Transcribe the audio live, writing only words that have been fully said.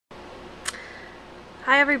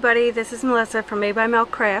Hi everybody, this is Melissa from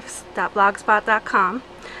madebymelcrafts.blogspot.com.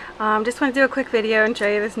 Just want to do a quick video and show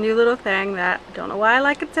you this new little thing that I don't know why I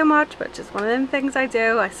like it so much, but just one of them things I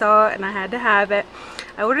do. I saw it and I had to have it.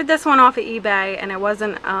 I ordered this one off of eBay and it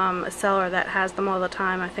wasn't a seller that has them all the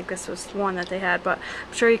time. I think this was one that they had, but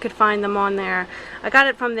I'm sure you could find them on there. I got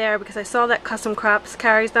it from there because I saw that Custom Crops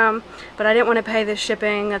carries them, but I didn't want to pay the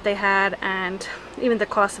shipping that they had, and even the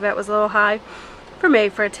cost of it was a little high for me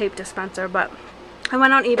for a tape dispenser. But I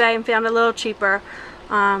went on eBay and found it a little cheaper.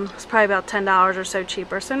 It's probably about $10 or so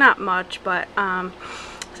cheaper, so not much, but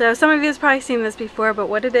so some of you have probably seen this before, but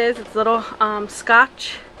what it is, it's a little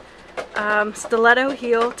Scotch stiletto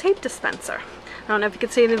heel tape dispenser. I don't know if you can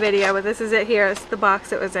see in the video, but this is it here. It's the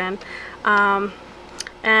box it was in. And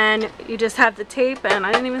you just have the tape, and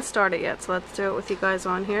I didn't even start it yet, so let's do it with you guys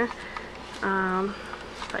on here. If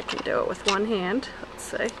I can do it with one hand, let's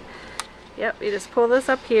see. Yep, you just pull this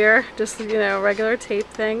up here, just, you know, regular tape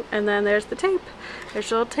thing, and then there's the tape. There's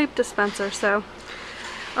your little tape dispenser. So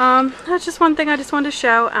that's just one thing I just wanted to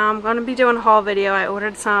show. I'm going to be doing a haul video. I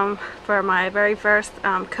ordered some for my very first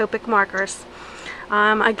Copic markers.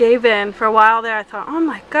 I gave in for a while there. I thought, oh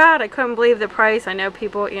my god, I couldn't believe the price. I know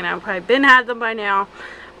people, you know, probably had them by now,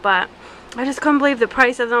 but I just couldn't believe the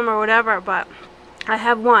price of them or whatever. But I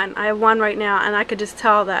have one right now, and I could just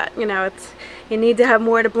tell that, you know, you need to have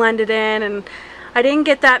more to blend it in, and I didn't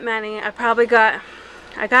get that many. I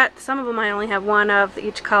got some of them. I only have one of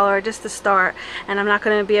each color just to start, and I'm not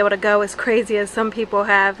going to be able to go as crazy as some people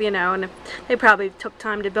have, you know, and they probably took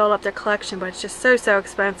time to build up their collection, but it's just so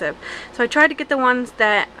expensive. So I tried to get the ones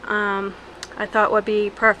that I thought would be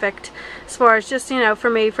perfect as far as just, you know, for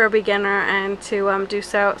me, for a beginner, and to do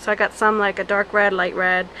so. So I got some like a dark red, light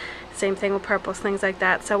red, same thing with purples, things like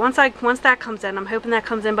that. So once that comes in, I'm hoping that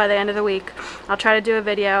comes in by the end of the week, I'll try to do a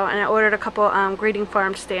video. And I ordered a couple greeting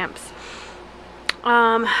farm stamps,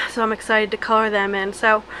 so I'm excited to color them in.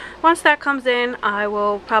 So once that comes in, I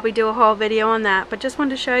will probably do a haul video on that. But just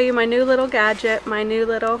wanted to show you my new little gadget, my new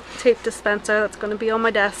little tape dispenser that's going to be on my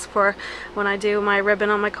desk for when I do my ribbon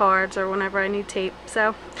on my cards or whenever I need tape.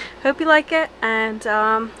 So hope you like it, and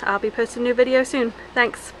I'll be posting a new video soon.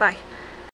 Thanks, bye.